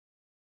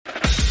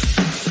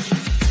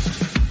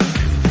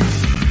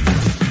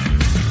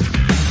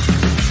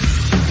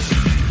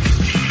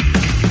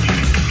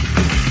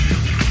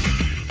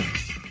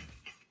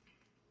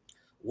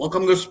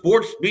Welcome to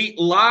Sports Beat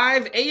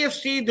Live,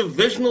 AFC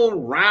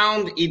Divisional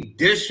Round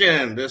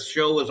Edition. This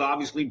show is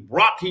obviously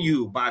brought to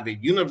you by the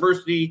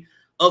University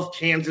of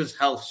Kansas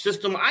Health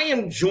System. I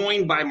am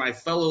joined by my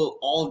fellow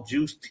All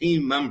Juice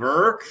team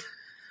member,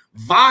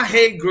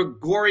 Vahe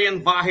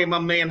Gregorian. Vahe, my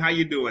man, how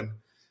you doing?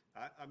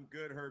 I'm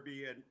good,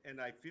 Herbie,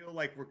 and I feel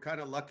like we're kind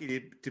of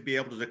lucky to be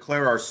able to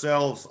declare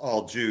ourselves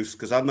All Juice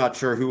because I'm not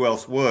sure who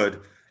else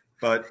would,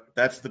 but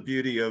that's the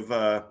beauty of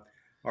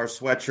our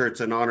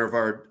sweatshirts in honor of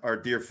our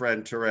dear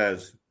friend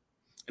Therese.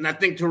 And I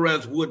think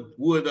Therese would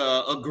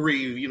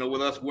agree,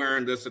 with us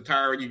wearing this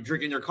attire. Are you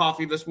drinking your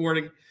coffee this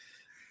morning?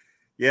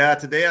 Yeah,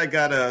 today I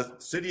got a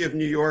City of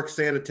New York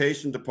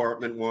Sanitation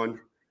Department one.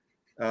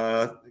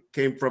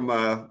 Came from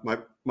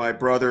my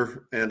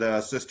brother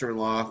and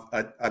sister-in-law.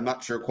 I'm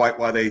not sure quite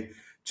why they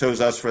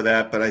chose us for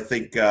that, but I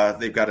think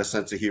they've got a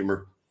sense of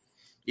humor.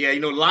 Yeah,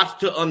 lots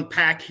to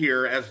unpack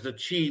here as the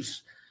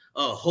Chiefs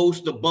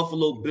host the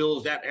Buffalo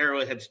Bills at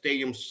Arrowhead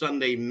Stadium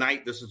Sunday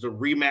night. This is a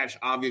rematch,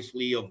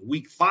 obviously, of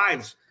Week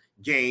 5's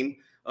game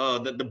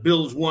that the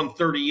Bills won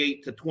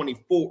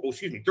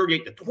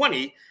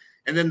 38-20.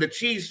 And then the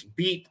Chiefs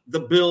beat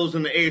the Bills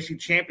in the AFC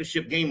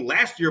Championship game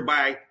last year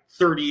by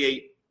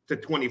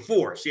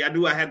 38-24. See,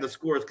 I had the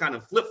scores kind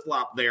of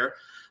flip-flop there.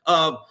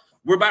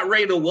 We're about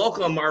ready to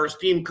welcome our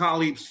esteemed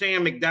colleague,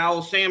 Sam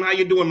McDowell. Sam, how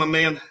you doing, my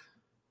man?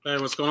 Hey,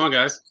 what's going on,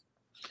 guys?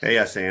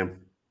 Hey, Sam.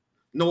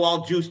 No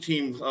All Juice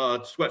team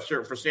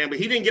sweatshirt for Sam, but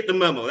he didn't get the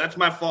memo. That's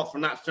my fault for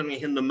not sending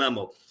him the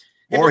memo.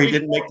 Or he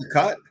didn't make the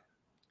cut.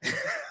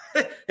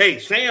 Hey,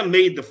 Sam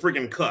made the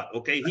friggin' cut,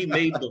 okay? He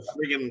made the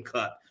friggin'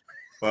 cut.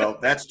 Well,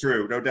 that's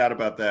true. No doubt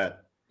about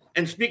that.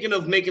 And speaking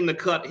of making the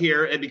cut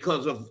here, and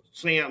because of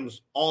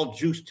Sam's All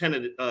Juice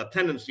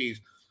tendencies,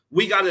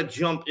 we got to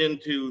jump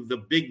into the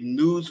big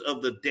news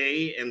of the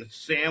day, and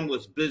Sam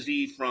was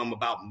busy from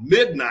about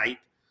midnight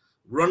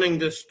running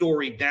this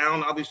story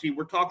down. Obviously,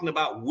 we're talking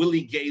about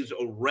Willie Gay's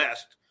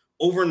arrest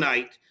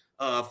overnight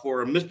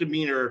for a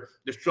misdemeanor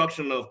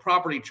destruction of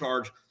property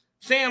charge.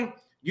 Sam,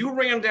 you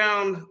ran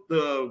down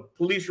the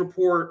police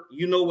report.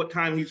 You know what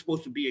time he's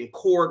supposed to be in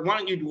court. Why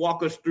don't you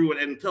walk us through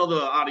it and tell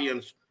the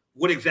audience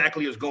what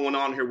exactly is going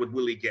on here with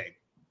Willie Gay?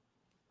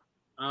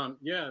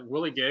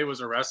 Willie Gay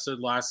was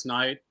arrested last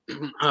night,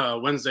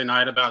 Wednesday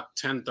night, about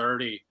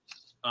 10:30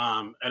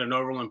 at an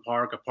Overland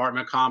Park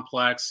apartment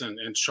complex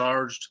and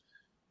charged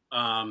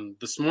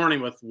this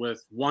morning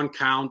with one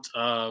count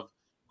of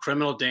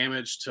criminal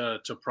damage to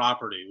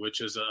property,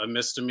 which is a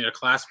misdemeanor, a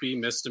Class B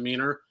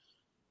misdemeanor.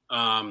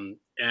 And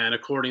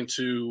according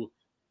to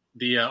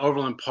the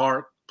Overland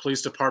Park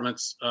Police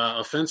Department's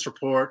offense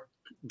report,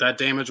 that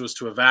damage was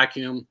to a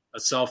vacuum, a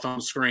cell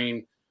phone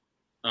screen,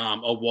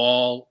 a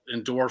wall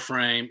and door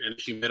frame, and a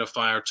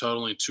humidifier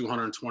totaling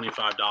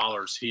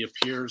 $225. He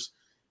appears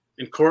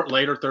in court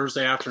later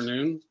Thursday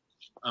afternoon,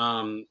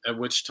 at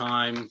which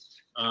time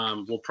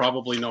we'll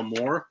probably know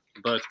more,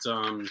 but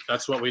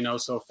that's what we know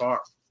so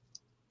far.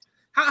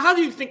 How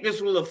do you think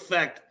this will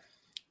affect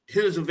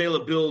his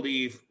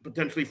availability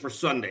potentially for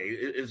Sunday?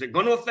 Is it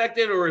going to affect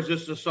it, or is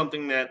this just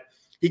something that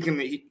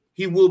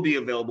he will be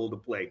available to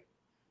play?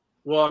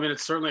 Well, I mean,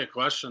 it's certainly a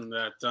question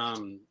that,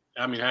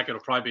 heck,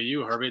 it'll probably be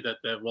you, Herbie,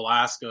 that we'll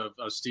ask of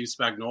Steve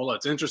Spagnuolo.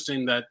 It's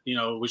interesting that,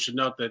 we should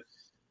note that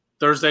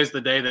Thursday's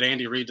the day that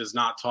Andy Reid does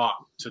not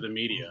talk to the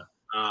media.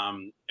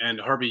 And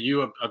Herbie,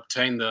 you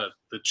obtained the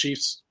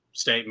Chiefs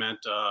statement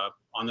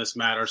on this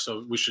matter,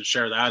 so we should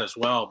share that as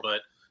well.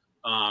 But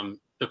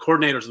the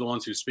coordinators are the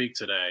ones who speak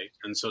today.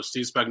 And so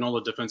Steve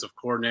Spagnuolo, defensive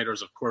coordinator,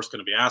 is, of course, going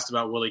to be asked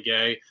about Willie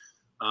Gay.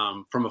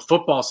 From a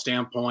football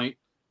standpoint,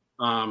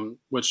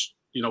 which,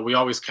 we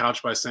always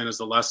couch by saying is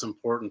the less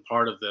important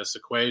part of this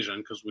equation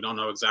because we don't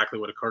know exactly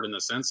what occurred in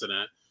this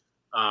incident.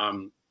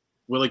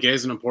 Willie Gay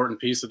is an important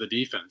piece of the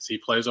defense. He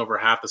plays over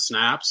half the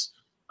snaps,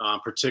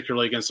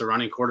 particularly against a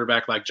running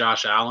quarterback like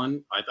Josh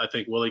Allen. I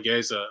think Willie Gay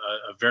is a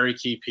very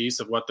key piece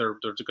of what they're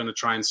going to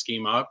try and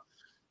scheme up.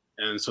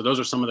 And so those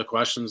are some of the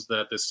questions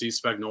that the Steve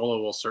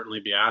Spagnuolo will certainly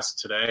be asked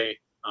today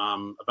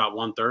about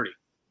 1:30.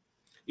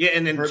 Yeah,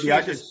 and then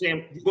Herbie,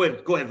 Sam, go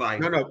ahead, Vi.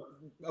 No.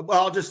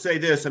 Well, I'll just say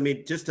this. I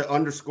mean, just to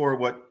underscore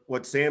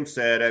what Sam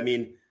said, I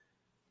mean,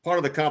 part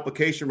of the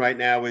complication right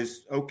now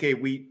is, okay,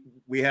 we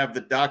have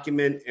the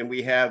document and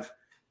we have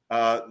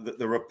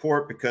the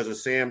report because of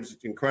Sam's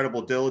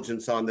incredible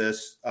diligence on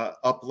this,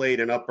 up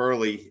late and up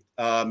early.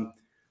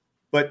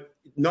 But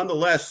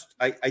nonetheless,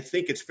 I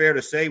think it's fair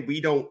to say we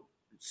don't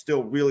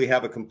still really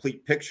have a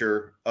complete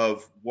picture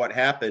of what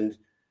happened.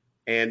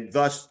 And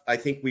thus, I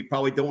think we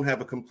probably don't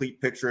have a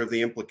complete picture of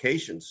the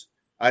implications.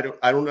 I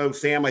don't know,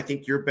 Sam. I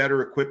think you're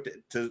better equipped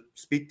to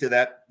speak to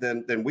that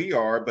than we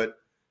are. But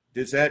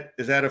is that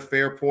a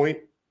fair point?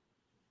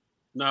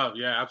 No,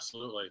 yeah,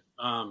 absolutely.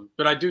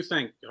 But I do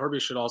think Herbie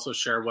should also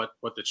share what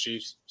the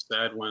Chiefs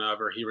said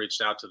whenever he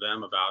reached out to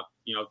them about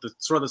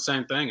sort of the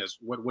same thing as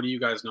what do you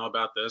guys know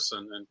about this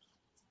and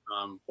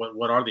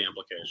what are the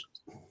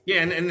implications?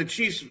 Yeah, and the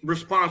Chiefs'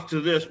 response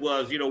to this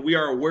was, we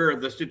are aware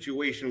of the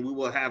situation. We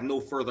will have no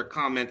further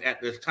comment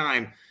at this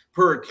time,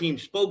 per team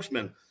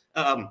spokesman.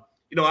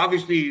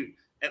 Obviously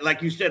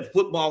like you said,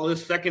 football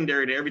is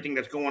secondary to everything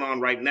that's going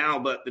on right now,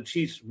 but the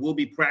Chiefs will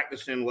be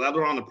practicing. Well,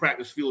 they're on the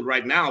practice field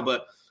right now,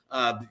 but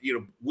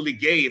Willie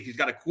Gay, if he's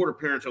got a court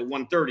appearance at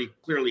 1:30,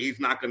 clearly he's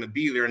not going to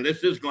be there. And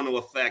this is going to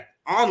affect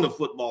on the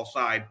football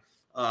side,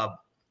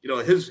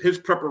 his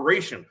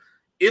preparation.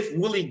 If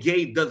Willie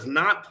Gay does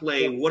not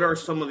play, what are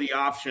some of the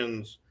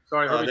options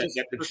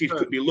that the Chiefs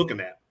could be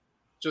looking at?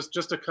 Just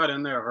to cut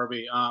in there,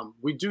 Herbie,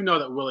 we do know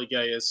that Willie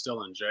Gay is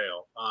still in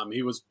jail.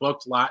 He was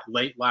booked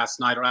late last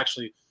night, or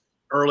actually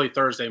early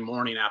Thursday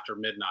morning after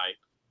midnight.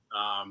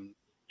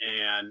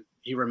 And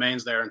he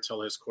remains there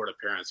until his court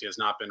appearance. He has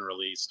not been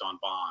released on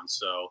bond.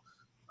 So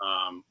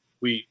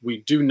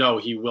we do know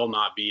he will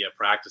not be at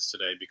practice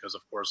today because,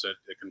 of course, it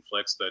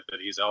conflicts that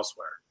he's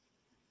elsewhere.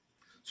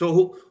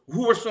 So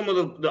who are some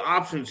of the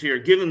options here?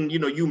 Given,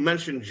 you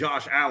mentioned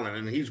Josh Allen,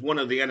 and he's one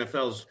of the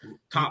NFL's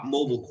top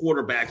mobile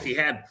quarterbacks. He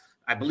had,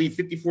 I believe,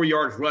 54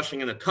 yards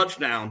rushing and a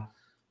touchdown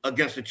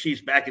against the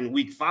Chiefs back in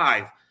week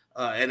 5.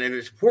 And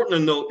it's important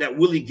to note that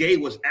Willie Gay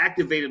was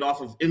activated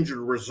off of injured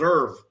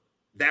reserve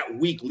that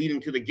week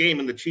leading to the game,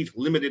 and the Chiefs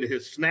limited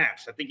his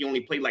snaps. I think he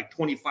only played like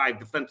 25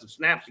 defensive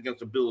snaps against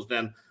the Bills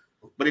then.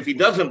 But if he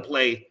doesn't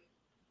play,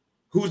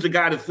 who's the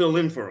guy to fill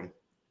in for him?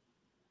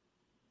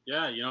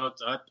 Yeah,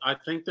 I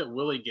think that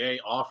Willie Gay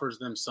offers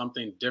them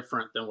something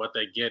different than what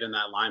they get in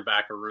that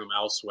linebacker room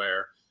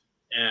elsewhere.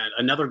 And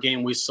another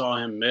game we saw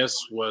him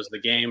miss was the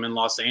game in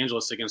Los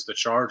Angeles against the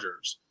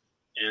Chargers.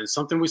 And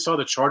something we saw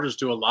the Chargers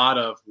do a lot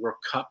of were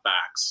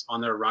cutbacks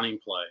on their running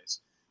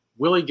plays.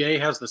 Willie Gay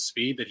has the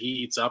speed that he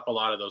eats up a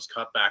lot of those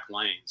cutback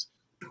lanes.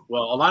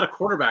 Well, a lot of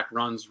quarterback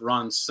runs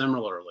run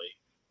similarly.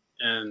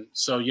 And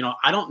so,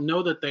 I don't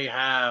know that they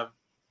have –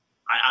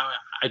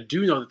 I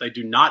do know that they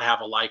do not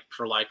have a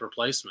like-for-like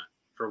replacement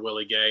for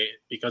Willie Gay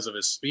because of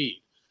his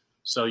speed.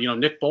 So,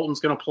 Nick Bolton's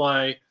going to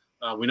play.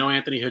 We know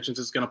Anthony Hitchens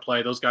is going to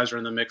play. Those guys are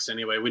in the mix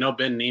anyway. We know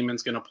Ben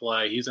Neiman's going to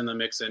play. He's in the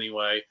mix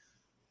anyway.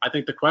 I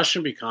think the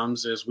question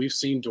becomes is we've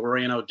seen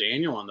Dorian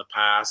O'Daniel in the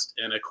past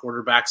in a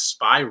quarterback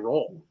spy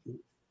role.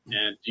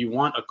 And do you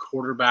want a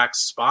quarterback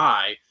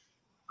spy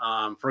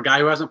for a guy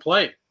who hasn't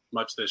played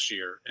much this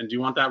year? And do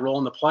you want that role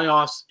in the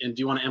playoffs? And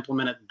do you want to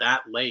implement it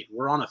that late?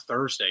 We're on a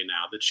Thursday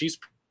now. The Chiefs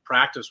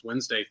practiced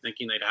Wednesday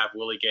thinking they'd have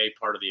Willie Gay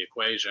part of the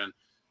equation.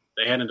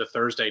 They head into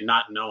Thursday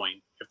not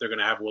knowing if they're going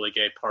to have Willie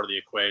Gay part of the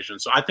equation.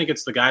 So I think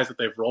it's the guys that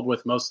they've rolled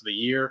with most of the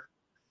year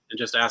and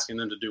just asking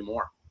them to do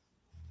more.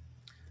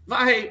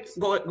 Hey,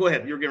 go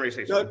ahead. You're getting ready to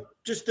say something.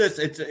 Just this.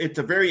 It's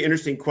a very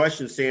interesting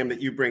question, Sam,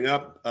 that you bring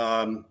up.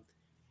 The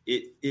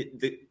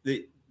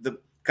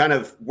kind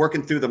of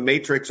working through the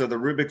matrix or the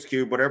Rubik's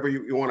Cube, whatever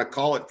you want to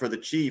call it for the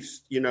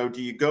Chiefs. Do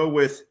you go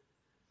with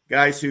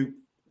guys who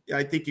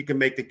I think you can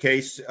make the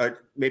case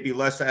maybe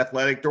less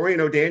athletic? Dorian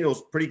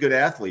O'Daniel's a pretty good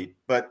athlete,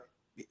 but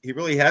he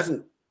really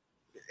hasn't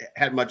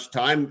had much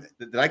time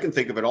that I can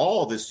think of at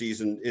all this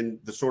season in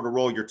the sort of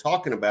role you're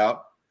talking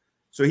about.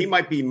 So he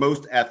might be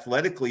most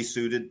athletically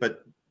suited,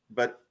 but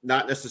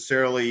not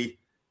necessarily,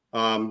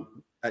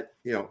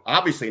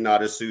 obviously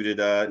not as suited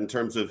in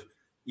terms of,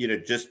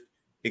 just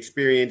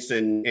experience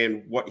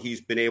and what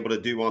he's been able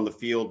to do on the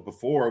field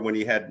before when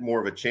he had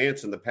more of a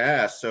chance in the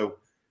past. So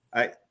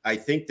I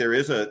think there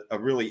is a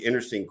really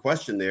interesting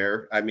question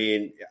there. I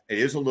mean, it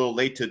is a little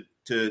late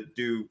to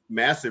do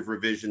massive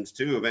revisions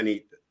too of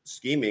any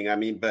scheming. I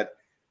mean, but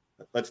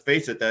let's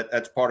face it,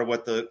 that's part of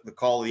what the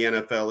call of the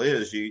NFL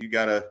is. You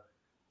gotta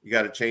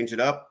change it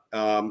up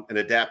and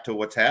adapt to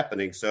what's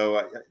happening.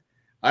 So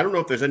I don't know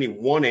if there's any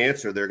one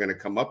answer they're going to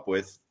come up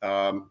with.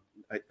 I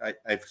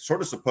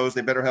sort of suppose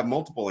they better have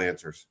multiple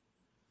answers.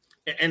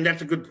 And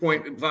that's a good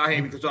point,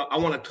 Vahe, because I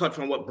want to touch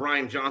on what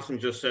Brian Johnson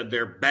just said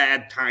there.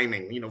 Bad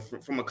timing.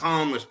 From a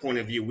columnist point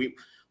of view,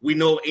 we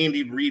know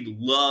Andy Reid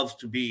loves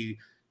to be,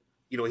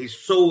 he's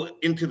so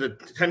into the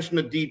attention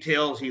to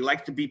details. He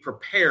likes to be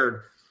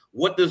prepared.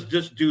 What does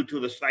this do to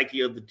the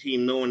psyche of the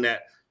team, knowing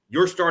that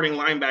your starting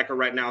linebacker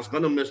right now is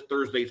going to miss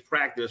Thursday's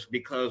practice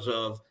because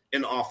of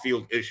an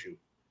off-field issue?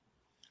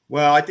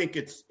 Well, I think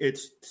it's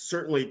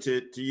certainly,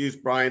 to use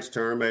Brian's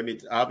term. I mean,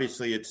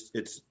 obviously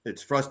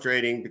it's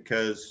frustrating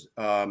because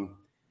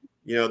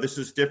this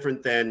is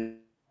different than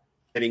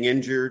getting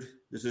injured.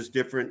 This is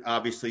different,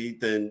 obviously,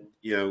 than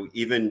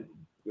even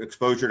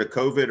exposure to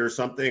COVID or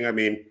something. I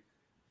mean,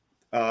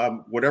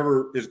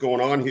 whatever is going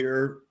on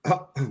here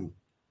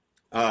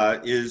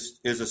is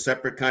a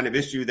separate kind of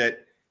issue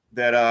that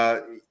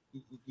the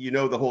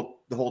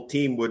whole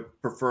team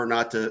would prefer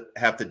not to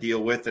have to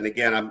deal with. And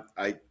again,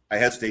 I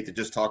hesitate to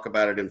just talk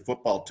about it in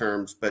football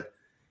terms, but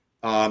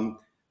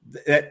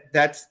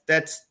that's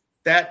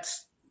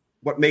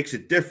what makes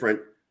it different.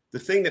 The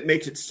thing that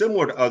makes it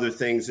similar to other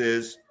things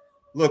is,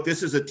 look,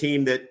 this is a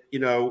team that,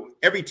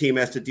 every team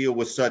has to deal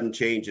with sudden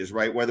changes,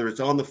 right? Whether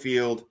it's on the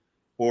field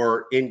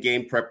or in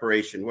game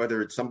preparation,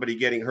 whether it's somebody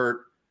getting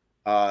hurt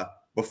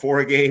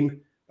before a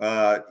game,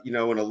 in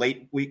a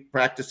late week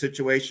practice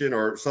situation,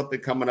 or something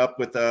coming up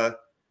with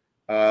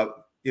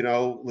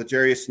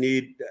L'Jarius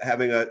Sneed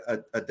having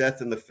a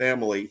death in the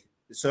family.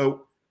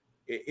 So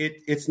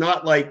it's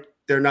not like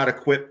they're not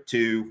equipped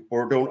to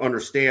or don't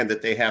understand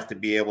that they have to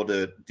be able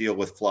to deal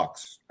with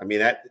flux. I mean,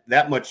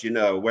 that much,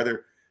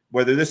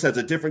 whether this has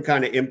a different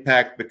kind of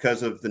impact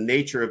because of the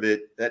nature of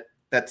it,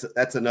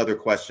 that's another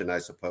question, I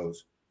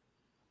suppose.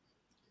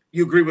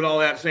 You agree with all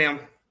that, Sam?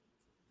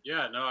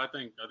 Yeah, no, I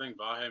think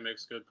Vahe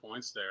makes good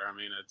points there. I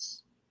mean,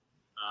 it's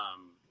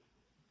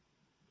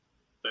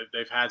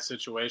they've had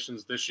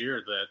situations this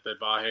year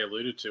that Vahe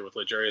alluded to with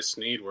L'Jarius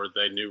Sneed where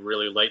they knew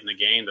really late in the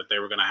game that they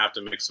were going to have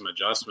to make some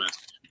adjustments.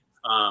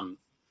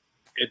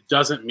 It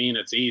doesn't mean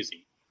it's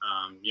easy,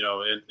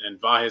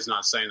 and Vahe is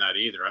not saying that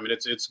either. I mean,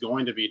 it's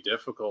going to be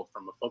difficult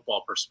from a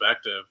football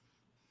perspective.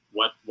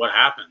 What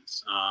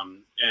happens?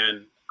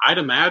 And I'd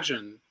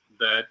imagine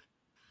that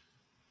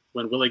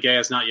when Willie Gay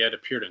has not yet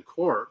appeared in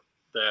court,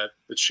 that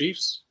the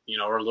Chiefs,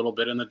 are a little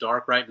bit in the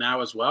dark right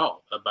now as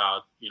well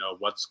about,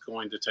 what's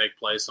going to take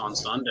place on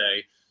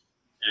Sunday.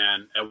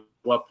 And at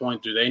what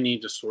point do they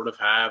need to sort of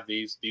have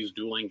these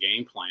dueling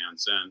game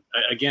plans? And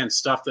again,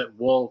 stuff that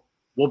we'll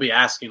be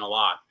asking a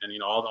lot. And,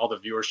 all the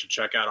viewers should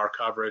check out our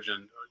coverage.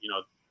 And,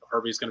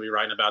 Herbie's going to be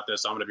writing about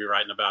this. I'm going to be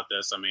writing about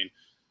this. I mean,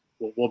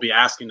 we'll be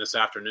asking this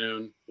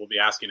afternoon. We'll be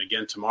asking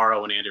again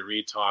tomorrow when Andy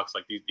Reid talks.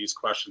 Like these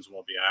questions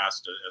will be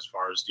asked as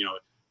far as,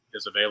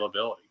 his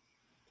availability.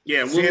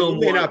 Yeah, Sam, we'll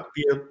know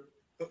more.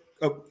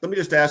 Let me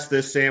just ask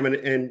this, Sam,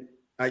 and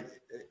I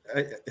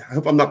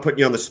hope I'm not putting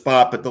you on the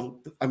spot, but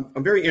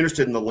I'm very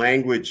interested in the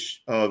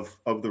language of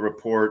the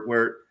report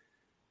where,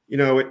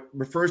 it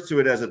refers to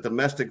it as a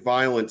domestic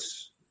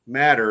violence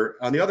matter.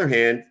 On the other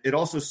hand, it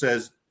also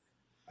says,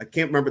 I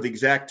can't remember the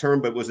exact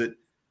term, but was it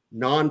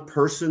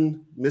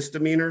non-person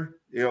misdemeanor?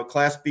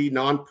 Class B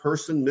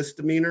non-person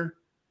misdemeanor,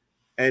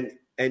 and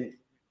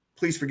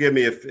please forgive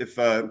me if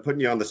I'm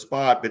putting you on the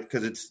spot, but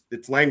because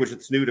it's language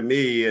that's new to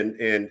me,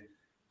 and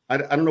I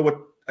don't know what.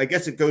 I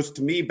guess it goes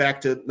to me back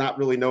to not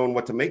really knowing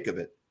what to make of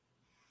it.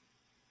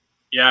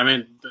 Yeah, I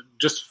mean,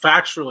 just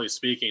factually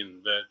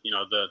speaking, that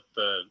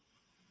the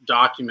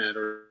document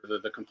or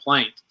the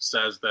complaint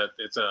says that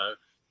it's a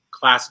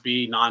Class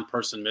B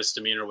non-person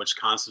misdemeanor, which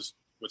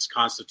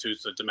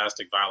constitutes a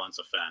domestic violence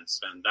offense,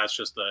 and that's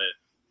just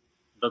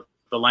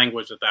the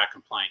language that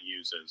complaint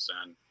uses,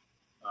 and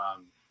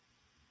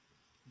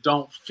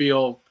don't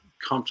feel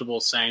comfortable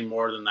saying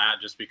more than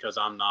that just because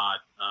I'm not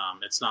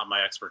it's not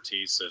my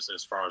expertise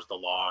as far as the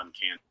law in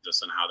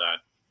Kansas and how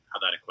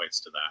that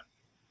equates to that.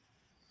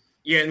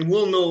 Yeah, and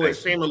we'll know, as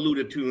Sam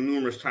alluded to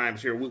numerous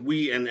times here,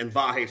 we and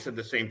Vahe said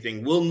the same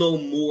thing. We'll know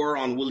more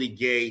on Willie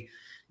Gay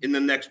in the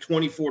next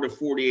 24 to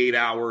 48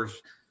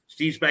 hours.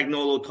 Steve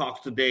Spagnuolo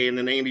talks today, and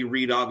then Andy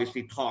Reid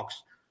obviously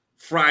talks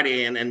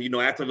Friday, and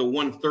after the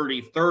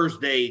 1:30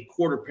 Thursday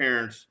quarter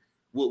parents,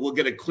 we'll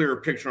get a clearer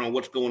picture on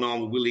what's going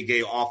on with Willie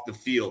Gay off the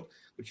field.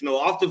 But,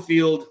 off the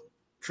field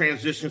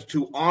transitions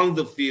to on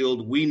the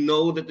field. We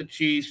know that the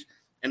Chiefs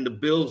and the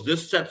Bills,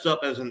 this sets up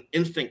as an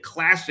instant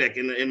classic,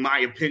 in my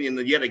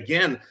opinion, yet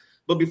again.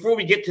 But before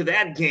we get to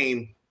that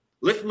game,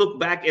 let's look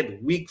back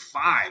at week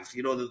 5.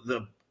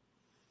 The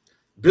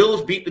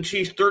Bills beat the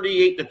Chiefs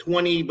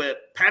 38-20,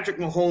 but Patrick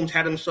Mahomes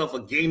had himself a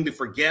game to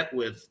forget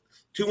with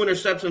 2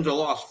 interceptions, a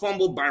lost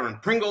fumble. Byron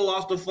Pringle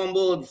lost a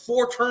fumble, and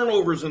 4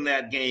 turnovers in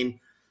that game.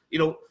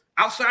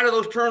 Outside of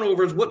those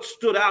turnovers, what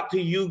stood out to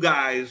you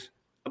guys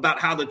about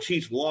how the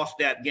Chiefs lost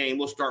that game?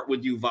 We'll start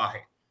with you, Vahe.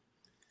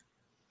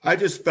 I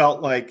just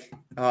felt like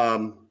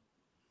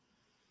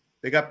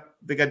they got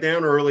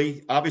down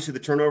early. Obviously, the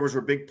turnovers were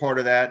a big part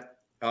of that.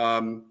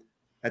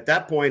 At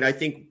that point, I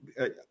think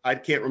I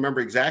can't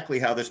remember exactly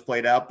how this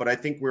played out, but I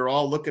think we were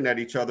all looking at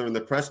each other in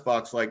the press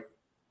box like,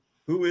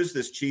 who is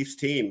this Chiefs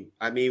team?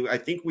 I mean, I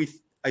think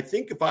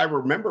if I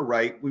remember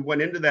right, we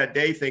went into that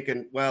day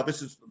thinking, well,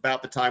 this is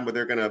about the time where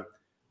they're going to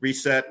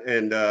reset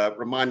and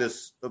remind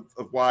us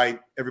of why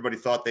everybody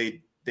thought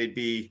they'd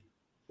be,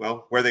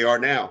 well, where they are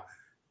now.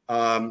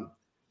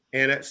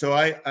 And so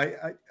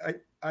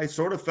I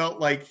sort of felt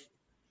like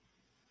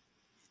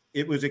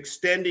it was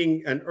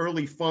extending an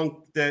early funk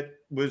that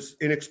was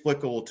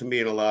inexplicable to me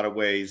in a lot of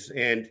ways,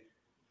 and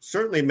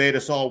certainly made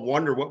us all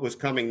wonder what was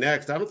coming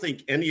next. I don't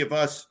think any of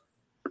us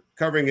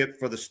covering it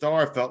for the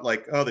Star felt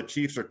like, oh, the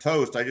Chiefs are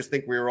toast. I just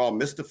think we were all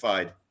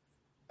mystified.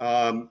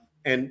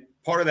 And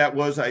part of that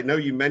was, I know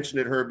you mentioned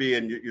it, Herbie,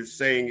 and you're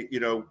saying,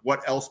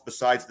 what else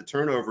besides the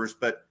turnovers,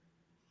 but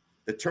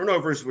the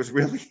turnovers was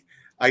really,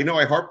 I know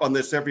I harp on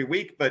this every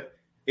week, but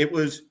it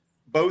was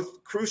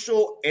both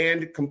crucial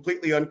and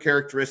completely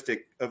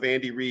uncharacteristic of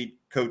Andy Reid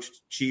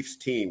coached Chiefs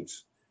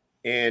teams.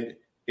 And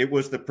it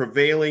was the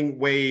prevailing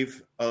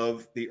wave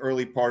of the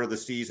early part of the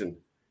season.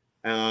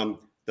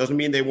 Doesn't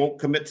mean they won't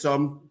commit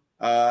some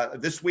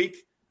this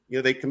week.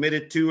 They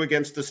committed 2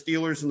 against the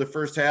Steelers in the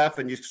first half,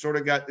 and you sort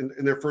of got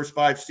in their first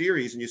 5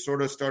 series, and you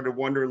sort of started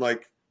wondering,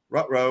 like,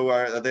 ruh-roh,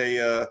 are they,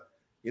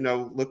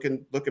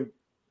 looking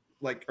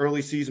like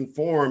early season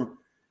form?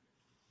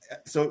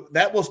 So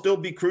that will still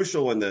be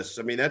crucial in this.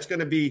 I mean, that's going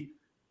to be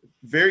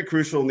very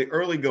crucial in the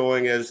early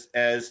going as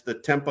the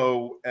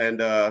tempo and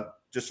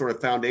just sort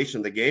of foundation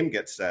of the game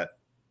gets set.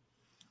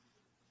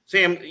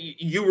 Sam,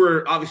 you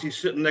were obviously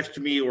sitting next to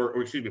me, or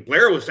excuse me,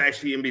 Blair was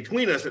actually in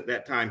between us at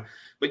that time.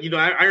 But,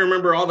 I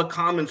remember all the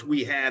comments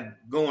we had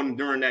going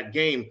during that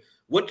game.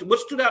 What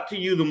stood out to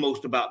you the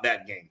most about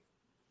that game?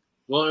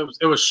 Well,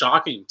 it was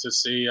shocking to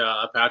see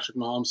a Patrick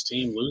Mahomes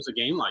team lose a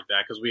game like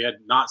that because we had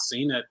not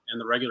seen it in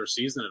the regular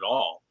season at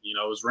all. It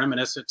was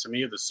reminiscent to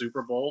me of the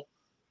Super Bowl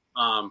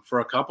for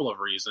a couple of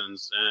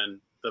reasons. And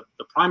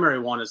the primary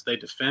one is they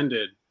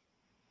defended.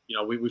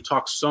 We've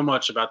talked so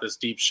much about this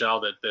deep shell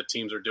that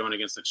teams are doing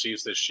against the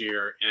Chiefs this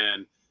year,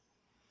 and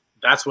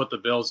that's what the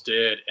Bills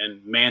did.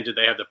 And man, did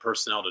they have the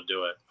personnel to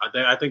do it.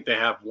 I think they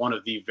have one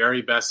of the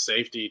very best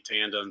safety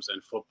tandems in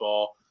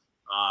football.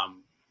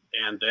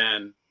 And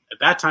then at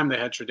that time they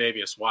had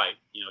Tre'Davious White.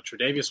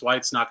 Tre'Davious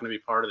White's not going to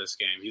be part of this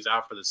game. He's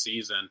out for the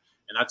season,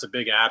 and that's a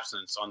big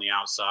absence on the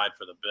outside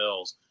for the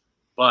Bills.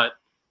 But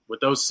with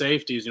those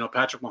safeties,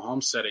 Patrick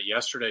Mahomes said it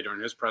yesterday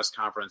during his press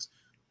conference.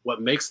 What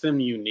makes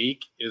them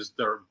unique is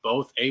they're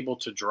both able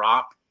to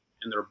drop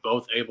and they're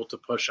both able to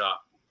push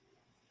up.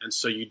 And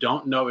so you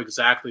don't know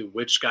exactly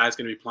which guy's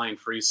going to be playing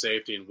free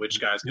safety and which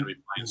guy's going to be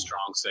playing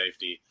strong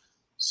safety.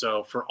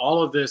 So for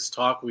all of this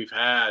talk we've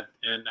had,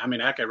 and I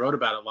mean, heck, I wrote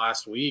about it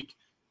last week.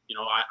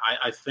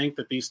 I think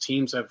that these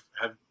teams have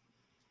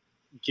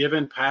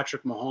given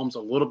Patrick Mahomes a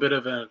little bit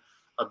of a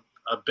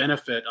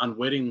benefit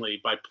unwittingly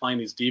by playing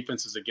these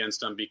defenses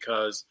against him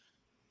because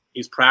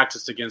he's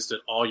practiced against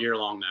it all year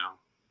long now.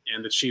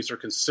 And the Chiefs are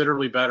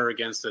considerably better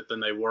against it than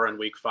they were in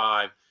week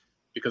 5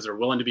 because they're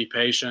willing to be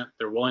patient.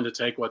 They're willing to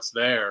take what's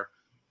there.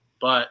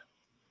 But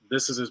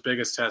this is his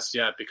biggest test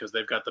yet because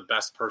they've got the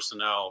best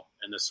personnel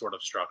in this sort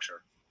of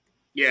structure.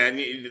 Yeah,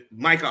 and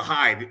Micah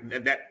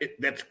Hyde,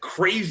 that's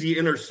crazy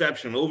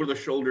interception,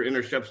 over-the-shoulder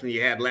interception he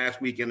had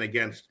last weekend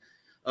against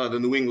the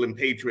New England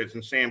Patriots.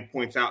 And Sam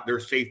points out their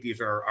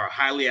safeties are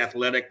highly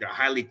athletic. They're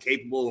highly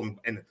capable,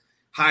 and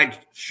Hyde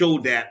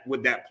showed that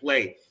with that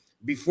play.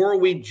 Before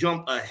we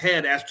jump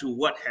ahead as to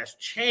what has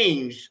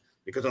changed,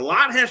 because a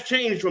lot has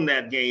changed from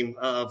that game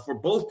for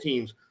both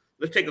teams,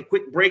 let's take a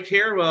quick break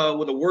here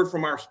with a word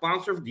from our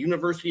sponsor, the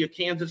University of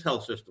Kansas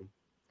Health System.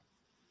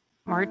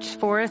 March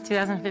 4th,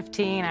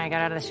 2015, I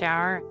got out of the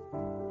shower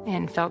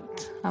and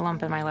felt a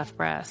lump in my left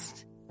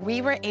breast.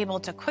 We were able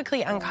to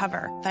quickly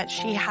uncover that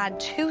she had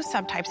 2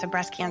 subtypes of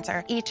breast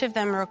cancer, each of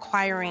them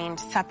requiring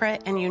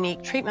separate and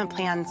unique treatment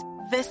plans.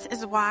 This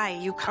is why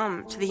you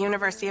come to the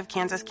University of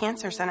Kansas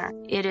Cancer Center.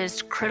 It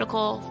is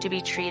critical to be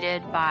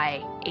treated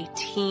by a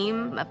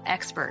team of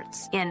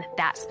experts in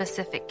that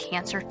specific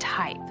cancer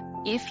type.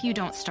 If you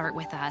don't start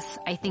with us,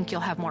 I think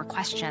you'll have more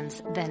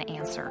questions than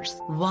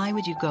answers. Why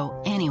would you go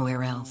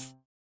anywhere else?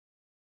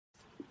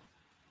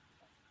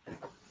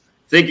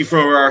 Thank you for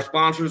our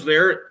sponsors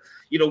there.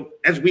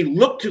 As we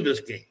look to this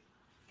game,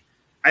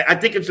 I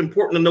think it's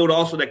important to note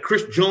also that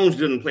Chris Jones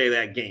didn't play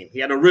that game. He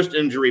had a wrist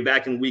injury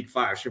back in week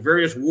 5.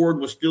 Shavarius Ward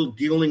was still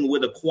dealing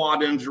with a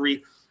quad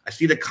injury. I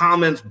see the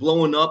comments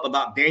blowing up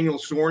about Daniel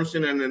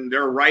Sorensen, and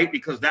they're right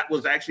because that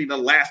was actually the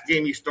last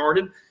game he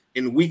started.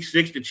 In week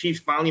 6, the Chiefs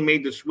finally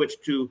made the switch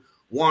to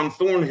Juan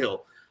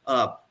Thornhill.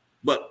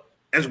 But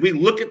as we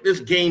look at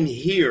this game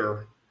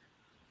here,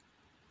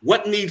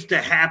 what needs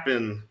to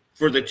happen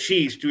for the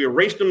Chiefs to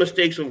erase the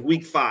mistakes of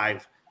week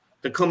 5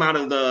 to come out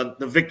of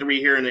the victory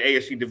here in the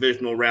AFC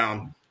divisional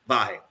round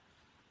by?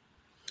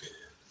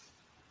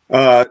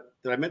 Did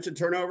I mention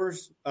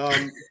turnovers? No,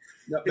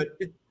 but,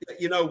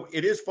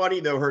 it is funny,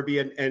 though, Herbie,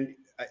 and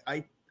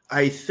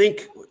I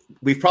think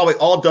we've probably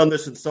all done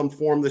this in some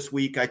form this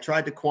week. I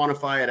tried to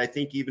quantify it, I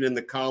think, even in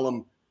the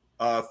column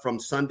from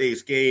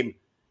Sunday's game,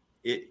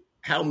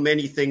 how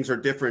many things are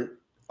different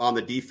on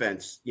the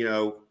defense,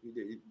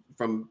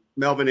 from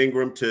Melvin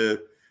Ingram to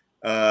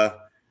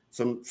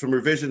some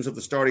revisions of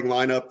the starting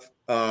lineup,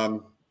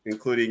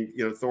 including,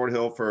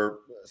 Thornhill for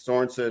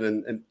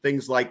Sorensen and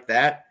things like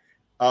that.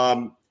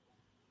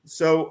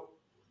 So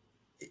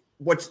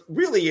what's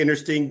really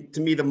interesting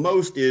to me the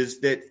most is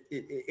that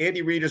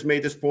Andy Reid has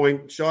made this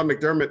point. Sean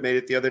McDermott made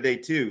it the other day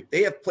too.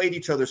 They have played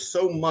each other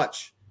so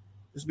much.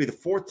 This will be the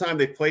 4th time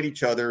they've played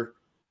each other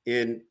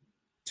in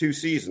 2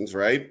 seasons,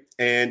 right?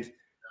 And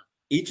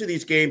each of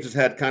these games has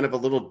had kind of a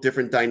little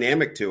different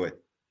dynamic to it.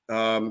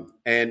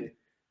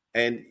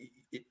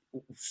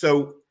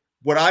 So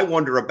what I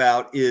wonder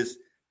about is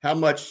how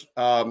much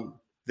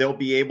they'll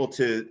be able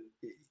to,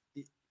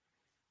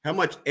 how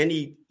much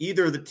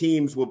either of the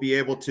teams will be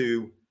able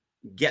to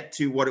get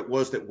to what it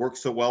was that worked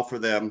so well for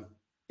them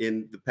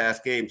in the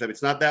past games. I mean,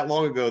 it's not that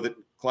long ago that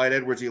Clyde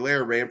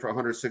Edwards-Helaire ran for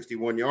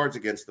 161 yards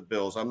against the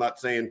Bills. I'm not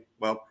saying,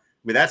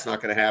 that's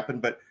not going to happen,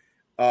 but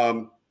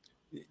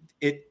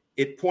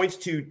it points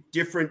to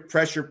different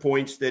pressure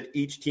points that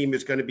each team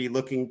is going to be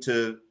looking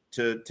to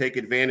take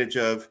advantage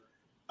of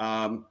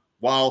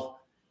while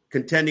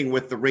contending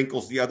with the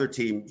wrinkles the other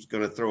team's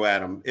going to throw at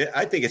them.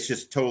 I think it's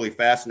just totally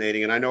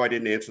fascinating. And I know I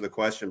didn't answer the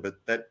question, but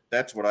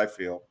that's what I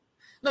feel.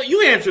 No,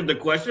 you answered the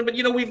question, but,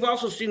 we've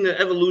also seen the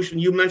evolution.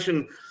 You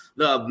mentioned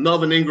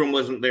Melvin Ingram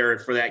wasn't there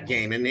for that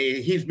game, and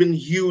he's been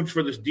huge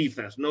for this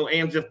defense. No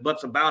ands, if,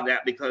 buts about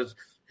that because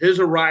his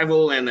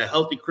arrival and a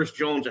healthy Chris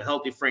Jones, a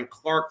healthy Frank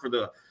Clark for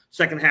the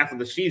second half of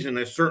the season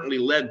has certainly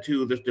led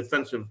to this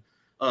defensive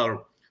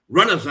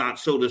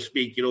renaissance, so to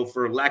speak,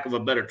 for lack of a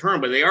better term.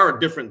 But they are a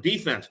different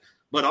defense.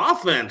 But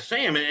offense,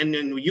 Sam, and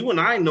you and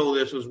I know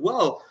this as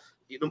well,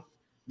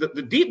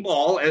 the deep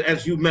ball,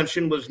 as you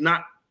mentioned, was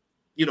not,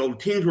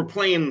 teams were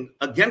playing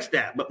against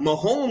that. But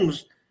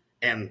Mahomes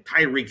and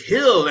Tyreek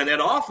Hill and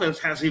that offense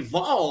has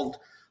evolved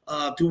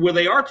to where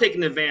they are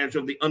taking advantage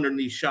of the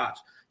underneath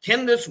shots.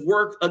 Can this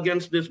work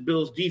against this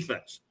Bills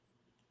defense?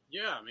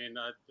 Yeah, I mean,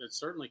 it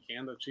certainly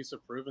can. The Chiefs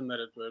have proven that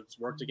it's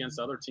worked against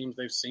other teams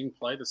they've seen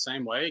play the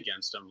same way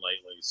against them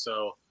lately.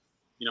 So,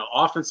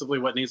 offensively,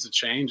 what needs to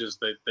change is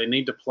that they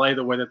need to play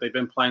the way that they've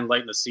been playing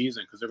late in the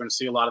season because they're going to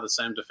see a lot of the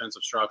same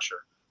defensive structure.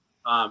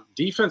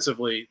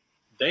 Defensively,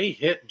 they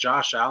hit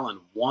Josh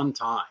Allen one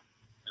time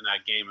in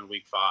that game in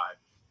Week 5.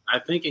 I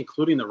think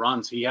including the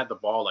runs, he had the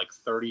ball like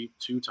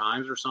 32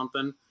 times or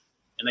something,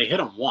 and they hit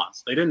him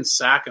once. They didn't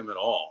sack him at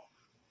all.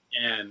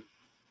 And,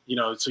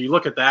 so you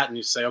look at that and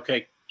you say,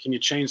 okay, can you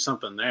change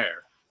something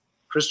there?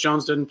 Chris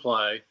Jones didn't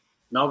play.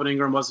 Melvin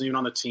Ingram wasn't even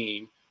on the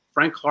team.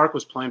 Frank Clark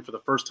was playing for the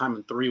first time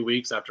in 3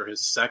 weeks after his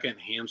second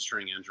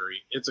hamstring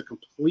injury. It's a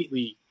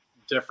completely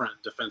different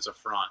defensive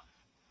front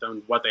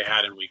than what they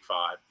had in Week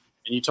 5.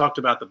 And you talked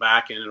about the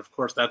back end, and of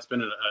course that's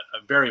been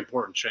a very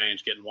important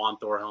change, getting Juan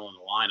Thorhill in the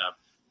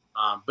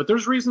lineup. But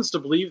there's reasons to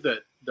believe that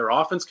their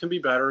offense can be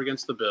better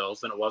against the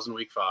Bills than it was in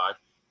Week 5,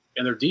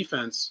 and their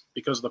defense,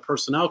 because of the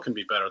personnel, can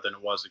be better than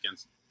it was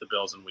against the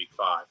Bills in Week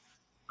 5.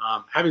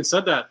 Having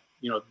said that,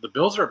 the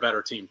Bills are a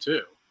better team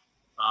too,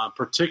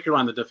 particularly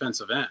on the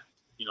defensive end.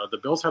 The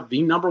Bills have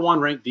the number one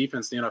ranked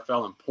defense in the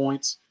NFL in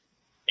points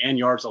and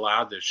yards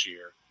allowed this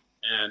year.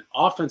 And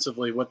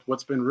offensively,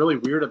 what's been really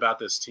weird about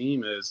this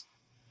team is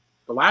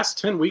the last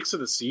 10 weeks of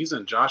the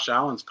season, Josh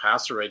Allen's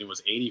passer rating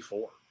was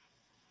 84,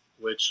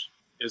 which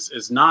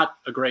is not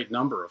a great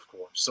number, of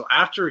course. So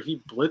after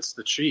he blitzed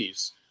the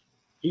Chiefs,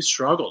 he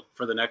struggled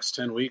for the next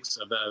 10 weeks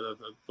of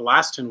the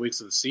last 10 weeks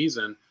of the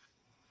season.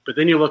 But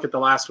then you look at the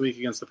last week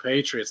against the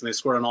Patriots, and they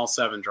scored on all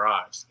 7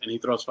 drives, and he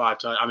throws 5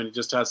 touchdowns. I mean, he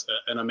just has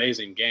an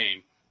amazing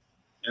game.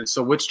 And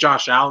so which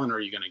Josh Allen are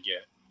you going to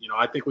get?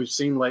 I think we've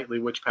seen lately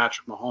which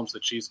Patrick Mahomes the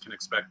Chiefs can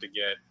expect to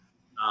get.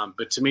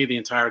 But to me, the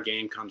entire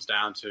game comes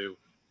down to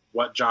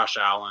what Josh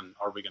Allen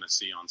are we going to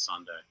see on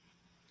Sunday.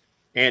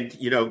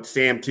 And,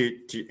 Sam,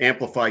 to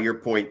amplify your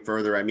point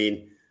further, I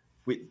mean,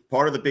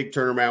 part of the big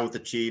turnaround with the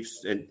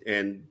Chiefs,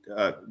 and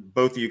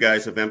both of you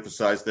guys have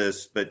emphasized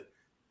this, but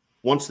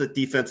once the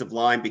defensive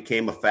line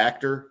became a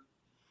factor,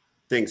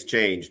 things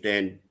changed.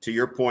 And to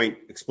your point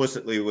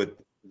explicitly with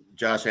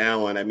Josh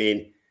Allen, I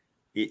mean,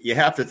 you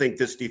have to think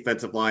this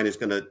defensive line is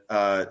going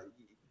to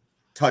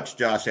touch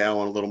Josh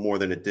Allen a little more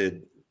than it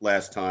did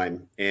last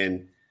time.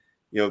 And,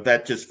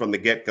 that just from the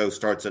get-go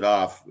starts it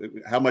off.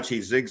 How much he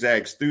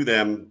zigzags through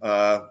them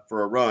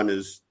for a run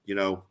is,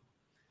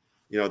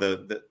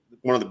 the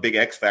one of the big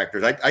X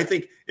factors. I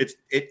think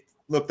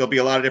look, there'll be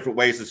a lot of different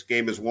ways this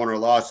game is won or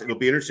lost. It'll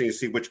be interesting to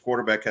see which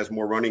quarterback has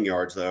more running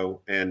yards, though,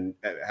 and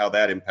how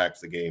that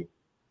impacts the game.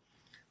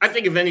 I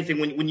think, if anything,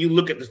 when you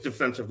look at this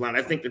defensive line,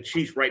 I think the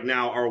Chiefs right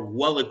now are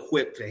well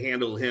equipped to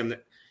handle him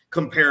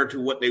compared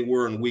to what they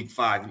were in Week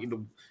 5.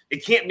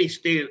 It can't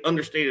be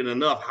understated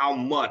enough how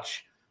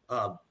much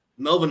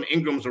Melvin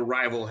Ingram's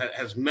arrival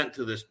has meant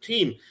to this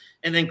team.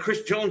 And then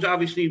Chris Jones,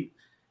 obviously,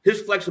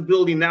 his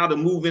flexibility now to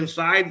move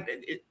inside,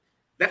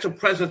 that's a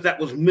presence that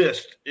was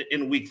missed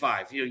in Week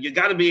 5. You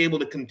got to be able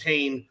to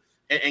contain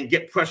and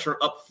get pressure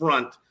up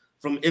front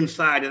from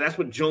inside, and that's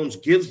what Jones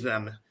gives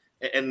them.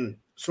 And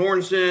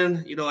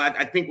Sorensen,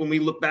 I think when we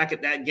look back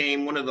at that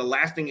game, one of the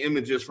lasting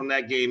images from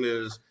that game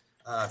is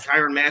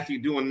Tyrann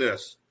Mathieu doing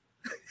this.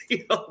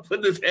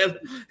 Putting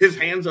his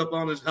hands up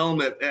on his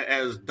helmet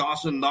as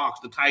Dawson Knox,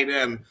 the tight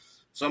end,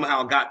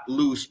 somehow got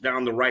loose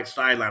down the right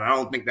sideline. I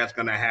don't think that's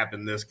going to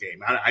happen this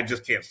game. I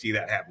just can't see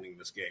that happening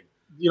this game.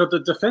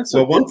 The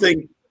defensive. Well,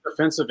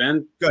 defensive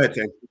end. Go ahead,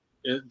 Tim.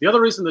 The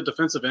other reason the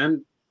defensive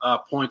end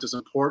point is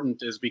important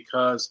is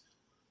because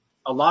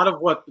a lot of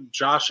what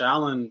Josh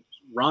Allen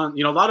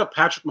runs, a lot of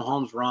Patrick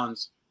Mahomes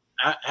runs,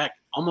 heck,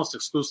 almost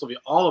exclusively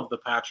all of the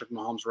Patrick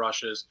Mahomes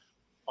rushes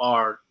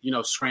are,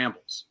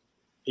 scrambles.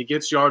 He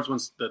gets yards when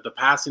the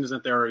passing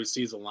isn't there or he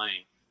sees a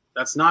lane.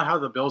 That's not how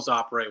the Bills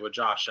operate with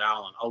Josh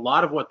Allen. A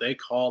lot of what they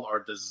call are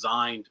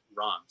designed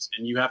runs,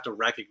 and you have to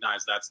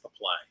recognize that's the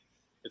play.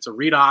 It's a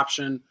read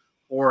option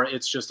or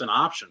it's just an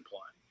option play.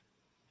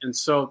 And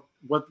so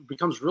what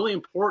becomes really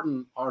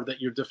important are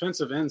that your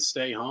defensive ends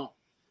stay home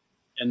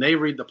and they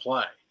read the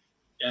play.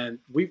 And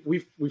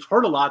we've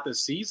heard a lot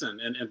this season,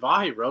 and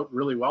Vahe wrote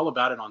really well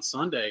about it on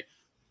Sunday.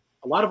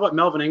 A lot of what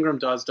Melvin Ingram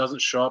does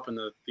doesn't show up in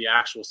the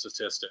actual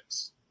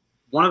statistics.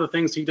 One of the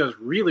things he does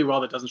really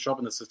well that doesn't show up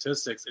in the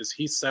statistics is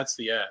he sets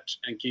the edge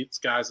and keeps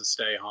guys to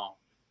stay home.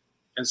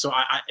 And so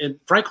and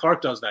Frank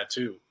Clark does that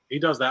too. He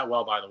does that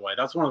well, by the way.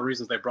 That's one of the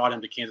reasons they brought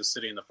him to Kansas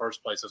City in the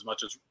first place, as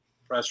much as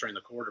pressuring the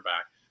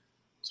quarterback.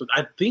 So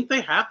I think they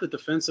have the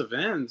defensive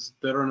ends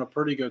that are in a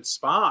pretty good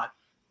spot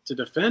to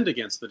defend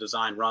against the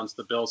design runs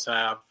the Bills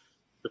have.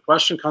 the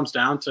question comes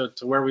down to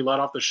where we let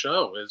off the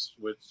show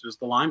which is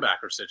the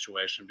linebacker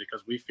situation,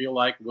 because we feel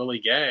like Willie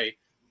Gay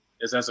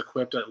is as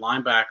equipped at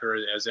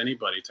linebacker as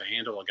anybody to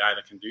handle a guy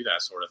that can do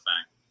that sort of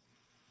thing.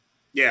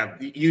 Yeah,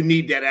 you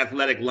need that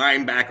athletic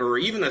linebacker or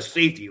even a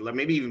safety.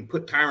 Maybe even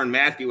put Tyrann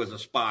Mathieu as a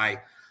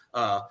spy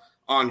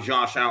on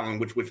Josh Allen,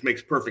 which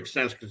makes perfect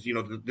sense because,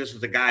 this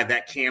is a guy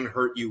that can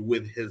hurt you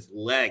with his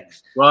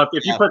legs. Well,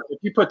 if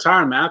you put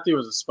Tyrann Mathieu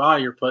as a spy,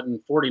 you're putting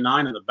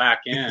 49 in the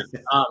back end,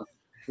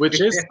 which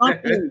is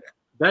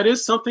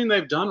something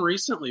they've done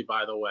recently,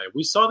 by the way.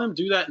 We saw them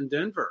do that in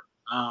Denver.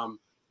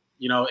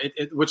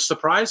 Which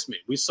surprised me.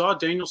 We saw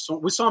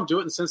him do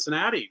it in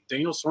Cincinnati.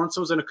 Daniel Sorensen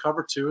was in a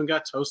cover 2 and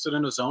got toasted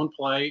in a zone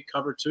play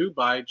cover 2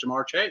 by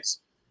Jamar Chase.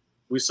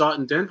 We saw it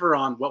in Denver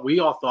on what we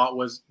all thought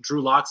was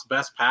Drew Lock's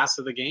best pass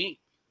of the game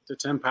to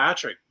Tim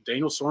Patrick.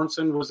 Daniel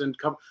Sorensen was in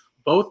cover,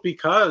 both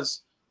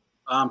because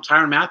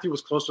Tyrann Mathieu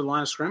was close to the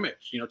line of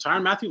scrimmage.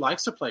 Tyrann Mathieu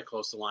likes to play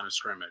close to the line of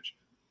scrimmage.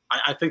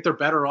 I think they're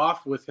better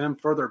off with him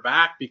further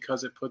back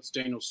because it puts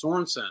Daniel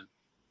Sorensen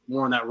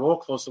more in that role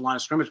close to the line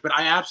of scrimmage. But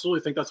I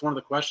absolutely think that's one of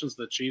the questions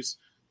the Chiefs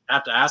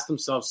have to ask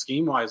themselves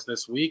scheme-wise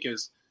this week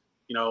is,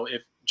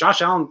 if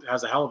Josh Allen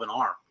has a hell of an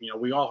arm.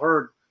 We all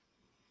heard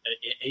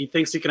he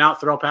thinks he can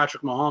out-throw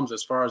Patrick Mahomes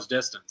as far as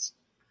distance.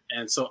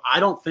 And so I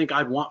don't think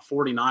I'd want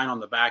 49 on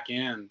the back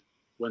end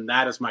when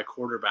that is my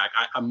quarterback.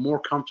 I'm more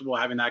comfortable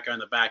having that guy on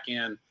the back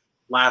end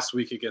last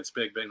week against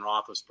Big Ben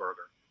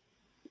Roethlisberger.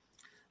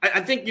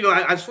 I think,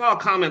 I saw a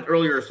comment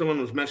earlier. Someone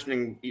was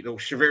mentioning,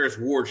 Charvarius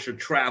Ward should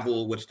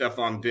travel with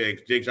Stephon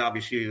Diggs. Diggs,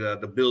 obviously,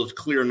 the Bills'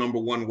 clear number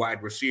 1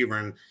 wide receiver.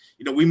 And,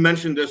 we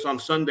mentioned this on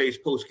Sunday's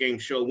post-game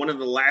show. One of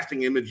the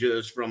lasting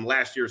images from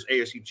last year's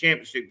AFC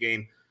Championship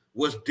game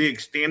was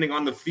Diggs standing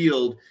on the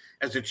field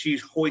as the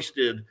Chiefs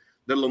hoisted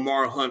the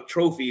Lamar Hunt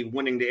Trophy,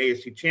 winning the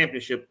AFC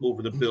Championship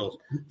over the Bills.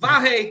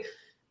 Vahe,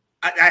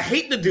 I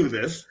hate to do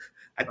this.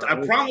 I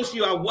promise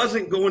you I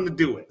wasn't going to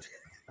do it.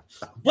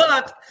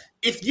 But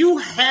if you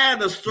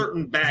had a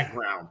certain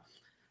background,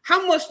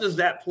 how much does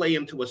that play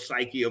into a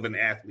psyche of an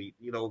athlete,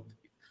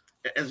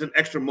 as an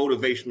extra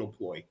motivational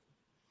ploy?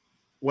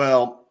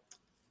 Well,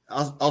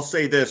 I'll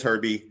say this,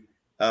 Herbie,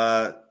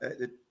 to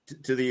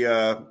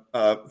the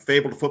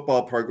fabled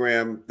football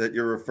program that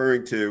you're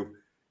referring to.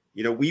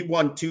 We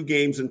won 2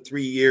 games in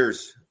 3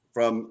 years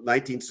from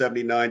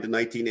 1979 to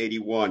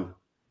 1981.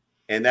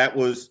 And that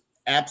was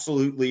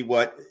absolutely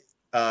what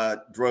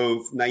drove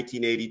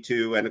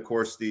 1982. And of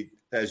course,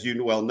 as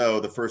you well know,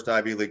 the first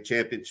Ivy League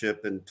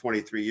championship in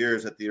 23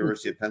 years at the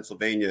University of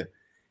Pennsylvania.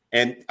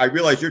 And I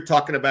realize you're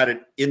talking about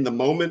it in the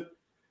moment,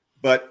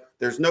 but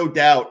there's no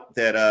doubt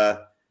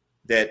that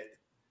that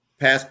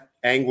past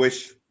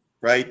anguish,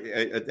 right?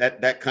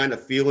 That kind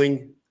of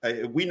feeling,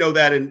 we know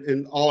that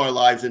in all our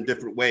lives in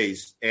different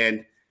ways.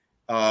 And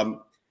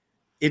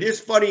it is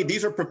funny.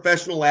 These are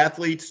professional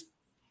athletes,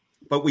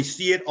 but we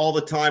see it all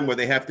the time where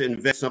they have to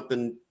invent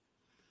something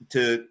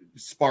to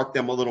spark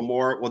them a little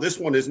more. Well, this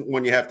one isn't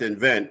one you have to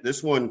invent.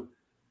 This one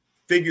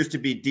figures to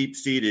be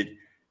deep-seated.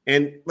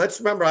 And let's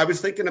remember, I was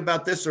thinking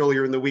about this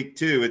earlier in the week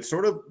too. It's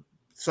sort of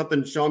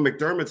something Sean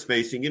McDermott's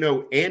facing.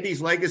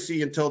 Andy's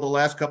legacy until the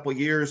last couple of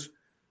years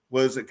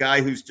was a guy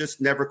who's just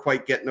never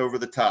quite getting over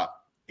the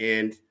top.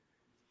 And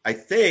I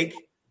think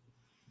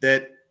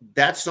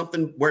that's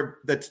something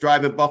that's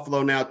driving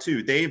Buffalo now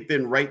too. They've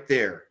been right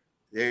there.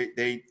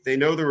 They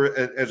know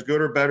they're as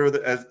good or better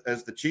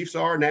as the Chiefs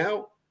are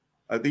now,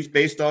 at least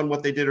based on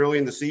what they did early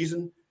in the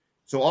season.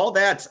 So all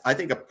that's, I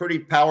think, a pretty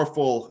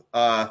powerful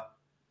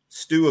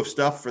stew of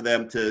stuff for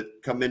them to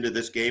come into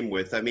this game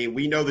with. I mean,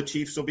 we know the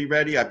Chiefs will be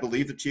ready. I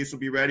believe the Chiefs will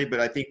be ready, but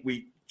I think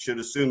we should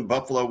assume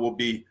Buffalo will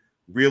be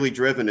really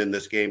driven in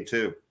this game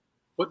too.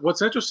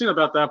 What's interesting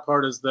about that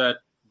part is that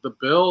the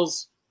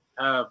Bills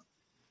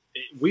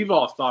we've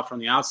all thought from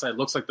the outside,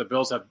 looks like the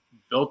Bills have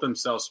built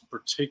themselves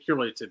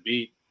particularly to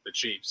beat the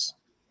Chiefs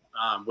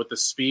with the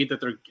speed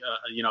that they're,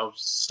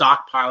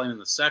 stockpiling in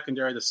the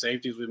secondary, the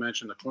safeties we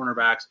mentioned, the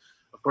cornerbacks.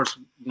 Of course,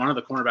 one of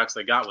the cornerbacks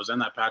they got was in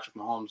that Patrick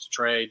Mahomes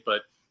trade.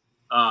 But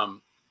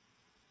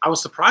I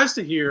was surprised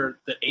to hear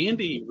that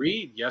Andy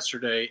Reid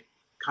yesterday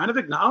kind of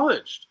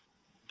acknowledged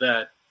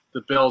that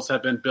the Bills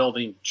have been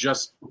building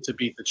just to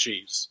beat the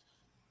Chiefs.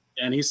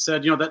 And he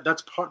said,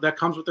 that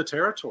comes with the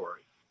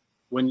territory.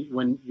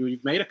 When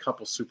you've made a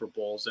couple Super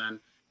Bowls, and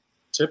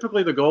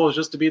typically the goal is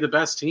just to be the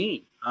best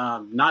team,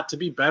 not to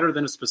be better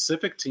than a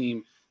specific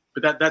team.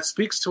 But that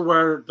speaks to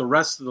where the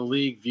rest of the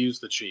league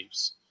views the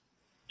Chiefs.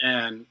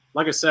 And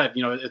like I said,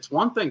 it's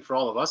one thing for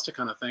all of us to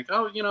kind of think,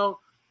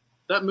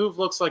 that move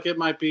looks like it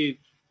might be,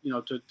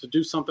 to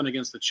do something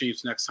against the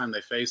Chiefs next time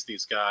they face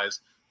these guys.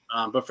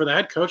 But for the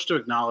head coach to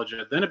acknowledge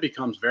it, then it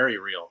becomes very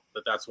real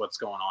that that's what's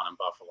going on in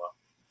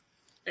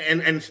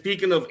Buffalo. And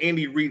speaking of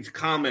Andy Reid's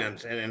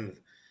comments, and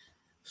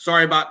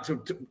sorry about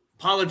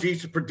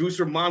apologies to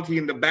producer Monty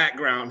in the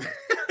background.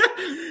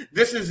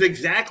 This is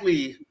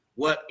exactly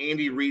what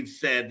Andy Reid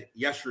said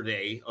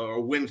yesterday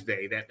or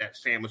Wednesday that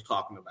Sam was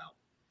talking about.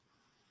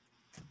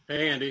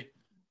 Hey, Andy.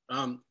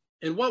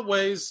 In what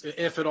ways,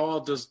 if at all,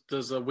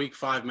 does a Week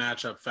 5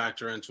 matchup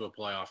factor into a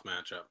playoff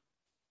matchup?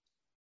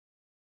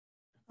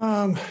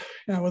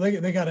 Well,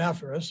 they got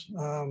after us.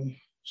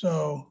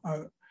 So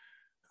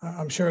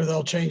I'm sure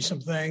they'll change some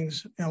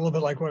things. A little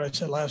bit like what I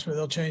said last week,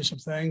 they'll change some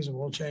things, and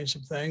we'll change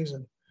some things.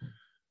 And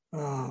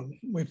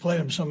we've played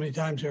them so many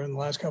times here in the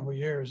last couple of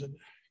years, and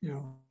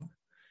you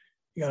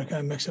got to kind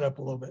of mix it up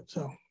a little bit.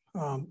 So,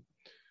 and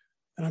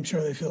I'm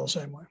sure they feel the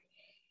same way.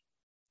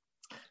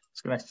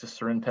 Let's go next to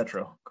Sarin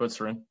Petro. Go ahead,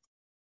 Sarin.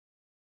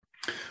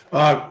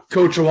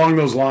 Coach, along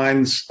those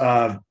lines,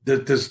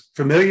 does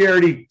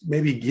familiarity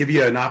maybe give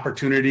you an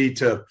opportunity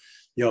to,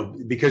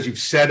 because you've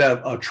set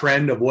a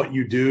trend of what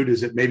you do,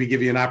 does it maybe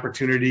give you an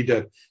opportunity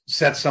to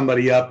set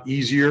somebody up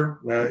easier,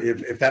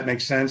 if that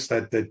makes sense,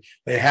 that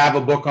they have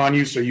a book on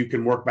you so you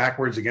can work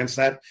backwards against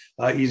that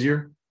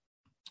easier?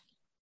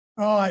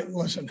 Oh,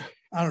 listen,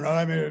 I don't know.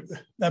 I mean,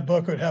 that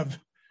book would have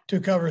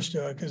 2 covers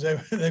to it because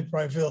they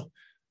probably feel,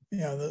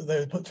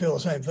 they feel the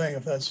same thing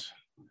if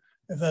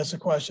that's the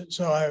question.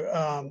 So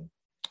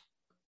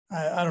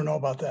I don't know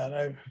about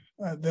that.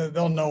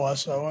 They'll know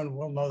us though, and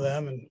we'll know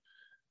them, and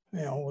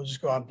we'll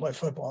just go out and play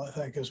football, I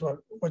think, is what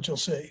you'll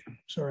see.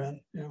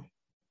 Soren,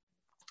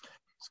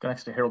 Let's go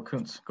next to Harold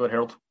Kuntz. Go ahead,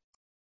 Harold.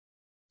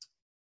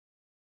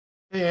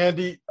 Hey,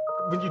 Andy,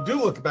 when you do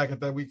look back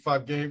at that Week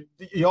 5 game,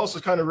 you also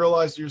kind of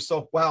realize to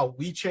yourself, wow,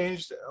 we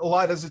changed a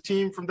lot as a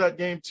team from that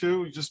game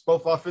too, just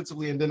both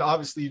offensively, and then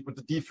obviously with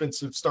the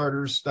defensive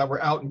starters that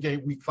were out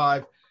in Week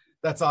 5,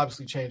 that's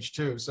obviously changed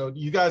too. So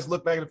do you guys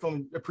look back at the film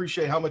and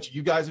appreciate how much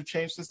you guys have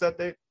changed since that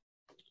date?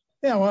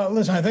 Yeah, well,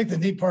 listen, I think the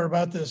neat part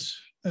about this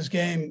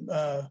game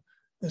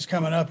that's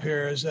coming up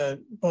here is that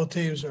both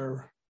teams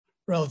are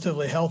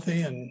relatively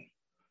healthy, and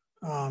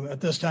at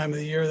this time of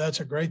the year,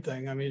 that's a great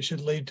thing. I mean, it should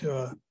lead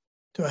to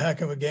a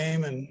heck of a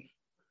game, and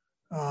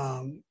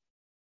I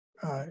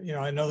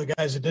know the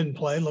guys that didn't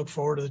play look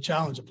forward to the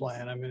challenge of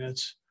playing. I mean,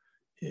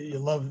 you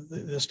love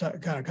this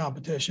kind of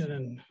competition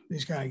and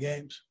these kind of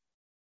games.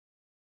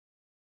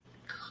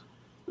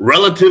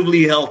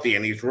 Relatively healthy,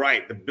 and he's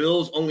right. The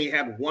Bills only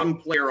had one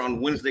player on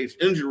Wednesday's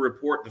injury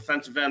report,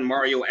 defensive end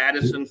Mario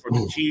Addison for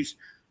the Chiefs.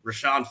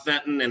 Rashad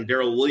Fenton and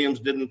Darrell Williams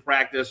didn't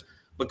practice,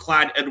 but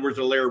Clyde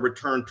Edwards-Helaire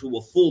returned to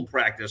a full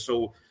practice.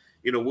 So,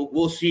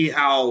 we'll see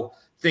how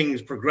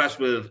things progress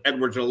with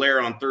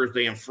Edwards-Helaire on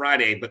Thursday and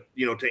Friday. But,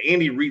 to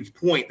Andy Reid's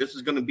point, this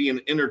is going to be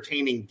an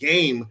entertaining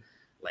game.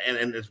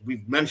 And as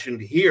we've mentioned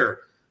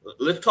here,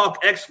 let's talk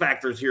X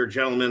factors here,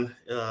 gentlemen.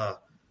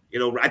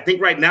 I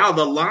think right now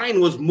the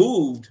line was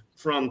moved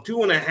from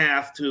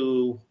 2.5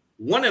 to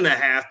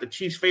 1.5. The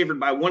Chiefs favored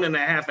by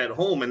 1.5 at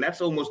home, and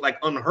that's almost like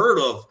unheard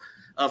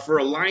of for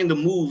a line to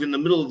move in the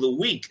middle of the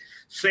week.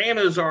 Sam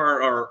is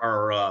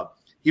our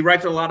he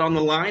writes a lot on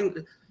the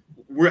line.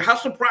 How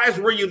surprised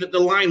were you that the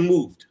line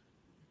moved?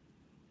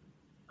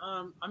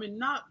 I mean,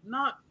 not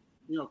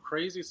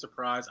crazy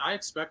surprise. I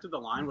expected the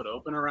line would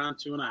open around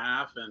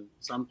 2.5, and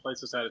some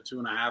places had it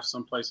 2.5,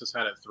 some places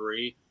had it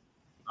 3.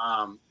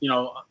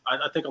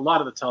 I think a lot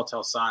of the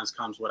telltale signs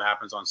comes what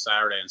happens on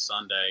Saturday and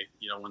Sunday,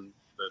 when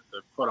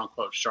the quote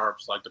unquote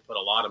sharps like to put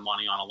a lot of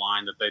money on a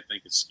line that they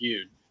think is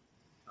skewed.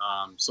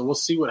 So we'll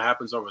see what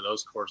happens over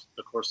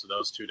the course of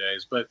those 2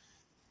 days, but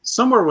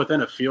somewhere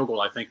within a field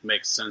goal, I think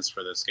makes sense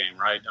for this game,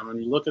 right? I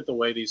mean, you look at the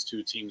way these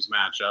two teams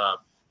match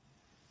up,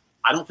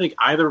 I don't think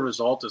either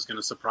result is going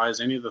to surprise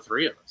any of the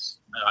three of us.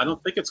 I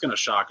don't think it's going to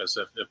shock us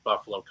if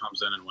Buffalo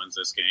comes in and wins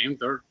this game.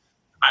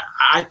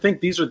 I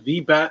think these are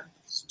the best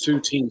 2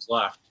 teams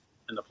left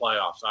in the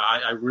playoffs.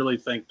 I really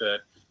think that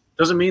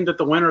doesn't mean that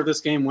the winner of this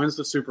game wins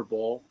the Super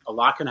Bowl. A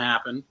lot can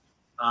happen.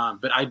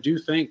 But I do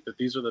think that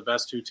these are the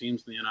best 2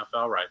 teams in the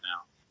NFL right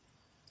now.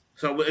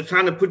 So it's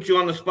trying to put you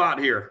on the spot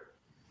here.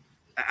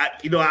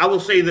 I will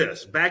say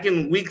this. Back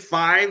in Week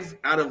 5,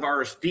 out of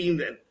our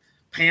esteemed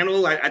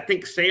panel, I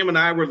think Sam and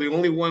I were the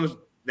only ones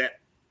that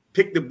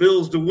picked the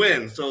Bills to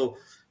win. So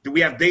do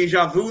we have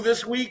deja vu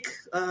this week,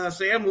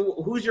 Sam?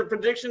 Who's your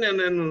prediction, and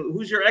then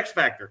who's your X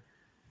factor?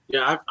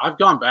 Yeah, I've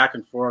gone back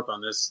and forth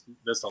on this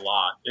a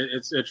lot.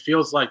 It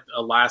feels like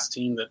a last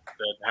team that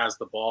has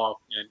the ball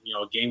in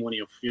a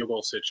game-winning field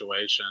goal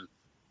situation.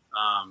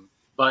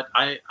 But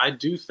I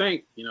do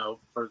think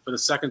for the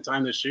second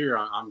time this year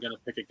I'm going to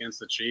pick against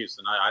the Chiefs,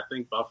 and I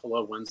think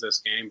Buffalo wins this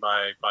game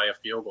by a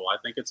field goal. I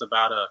think it's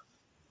about a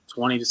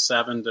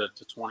 27 to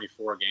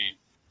 24 game.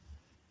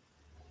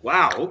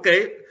 Wow.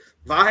 Okay.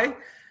 Vi?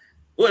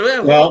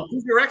 Well,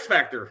 who's your X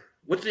factor?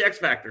 What's the X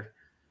factor?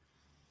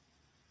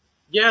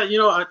 Yeah,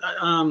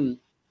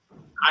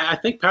 I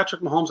think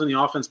Patrick Mahomes in the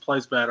offense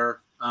plays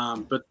better.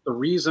 But the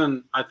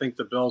reason I think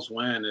the Bills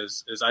win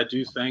is I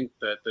do think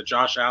that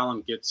Josh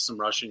Allen gets some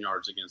rushing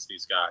yards against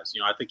these guys.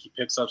 I think he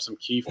picks up some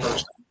key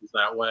first downs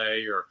that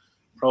way or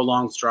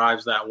prolongs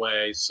drives that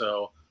way.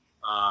 So,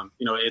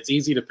 it's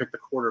easy to pick the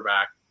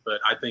quarterback, but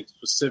I think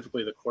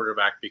specifically the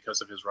quarterback,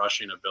 because of his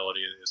rushing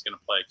ability, is going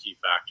to play a key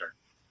factor.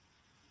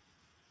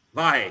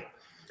 Vi.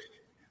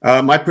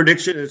 My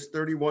prediction is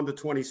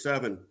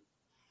 31-27.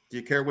 Do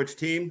you care which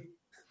team?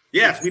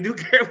 Yes, we do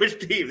care which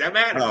team. That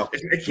matters. Oh.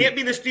 It can't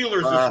be the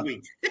Steelers this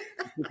week.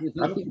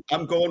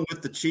 I'm going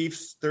with the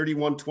Chiefs,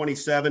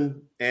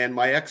 31-27, and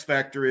my X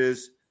factor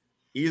is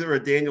either a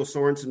Daniel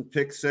Sorensen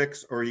pick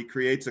six or he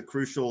creates a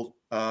crucial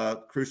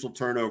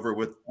turnover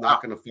with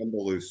knocking a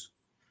fumble loose.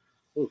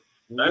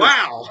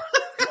 Wow.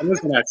 That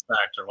is an X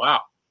factor.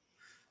 Wow.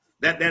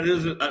 That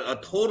is a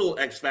total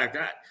X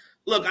factor.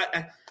 Look,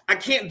 I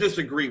can't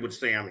disagree with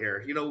Sam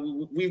here. You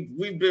know,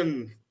 we've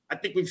been, I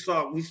think we've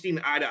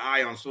seen eye to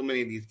eye on so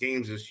many of these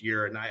games this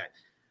year, and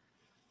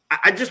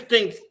I just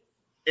think,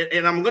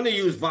 and I'm going to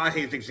use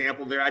Vahe's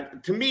example there.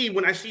 To me,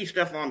 when I see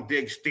Stephon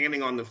Diggs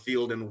standing on the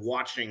field and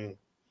watching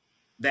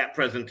that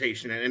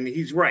presentation, and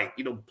he's right.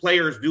 You know,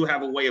 players do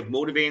have a way of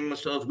motivating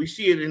themselves. We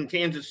see it in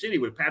Kansas City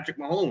with Patrick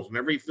Mahomes.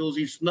 Whenever he feels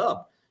he's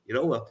snubbed, you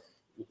know,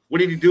 what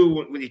did he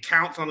do when he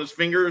counts on his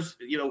fingers?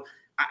 You know,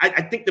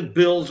 I think the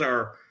Bills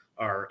are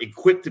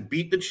equipped to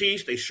beat the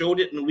Chiefs. They showed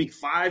it in Week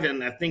 5,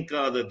 and I think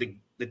the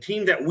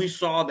team that we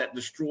saw that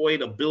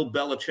destroyed a Bill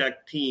Belichick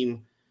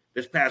team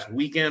this past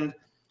weekend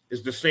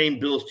is the same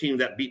Bills team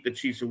that beat the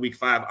Chiefs in Week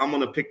 5. I'm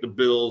going to pick the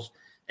Bills,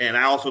 and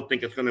I also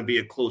think it's going to be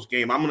a close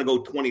game. I'm going to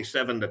go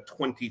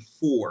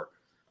 27-24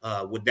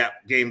 with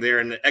that game there,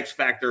 and the X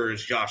factor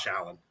is Josh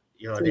Allen.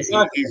 You know, is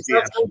that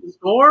the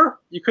score?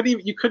 You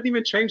couldn't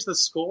even change the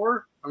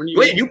score. I mean,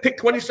 wait, you picked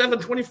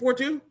 27-24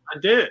 too? I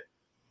did.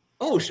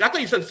 Oh, I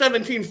thought you said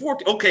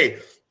 17-14. Okay,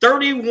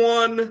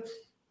 31-28.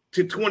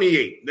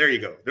 There you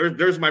go.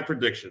 There's my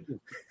prediction.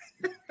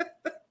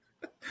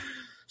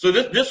 So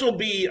this will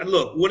be,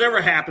 look,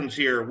 whatever happens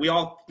here, we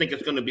all think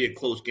it's going to be a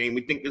close game.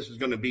 We think this is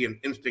going to be an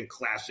instant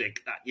classic.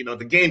 You know,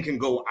 the game can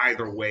go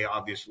either way,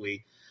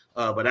 obviously.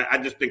 But I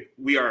just think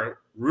we are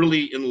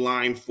really in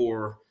line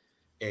for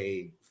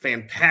a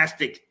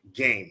fantastic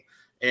game.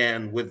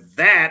 And with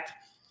that,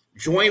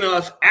 join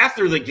us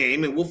after the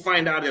game, and we'll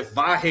find out if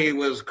Vahe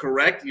was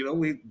correct. You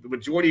know,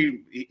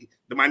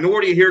 the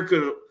minority here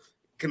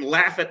can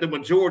laugh at the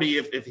majority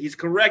if he's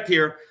correct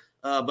here.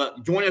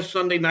 But join us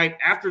Sunday night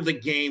after the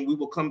game. We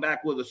will come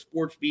back with a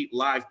Sports Beat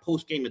Live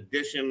post-game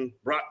edition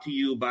brought to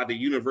you by the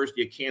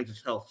University of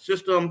Kansas Health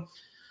System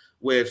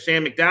with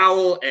Sam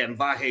McDowell and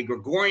Vahe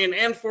Gregorian.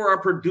 And for our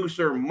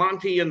producer,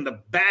 Monty in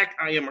the back,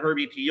 I am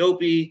Herbie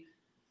Tiopi.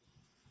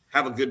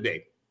 Have a good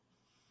day.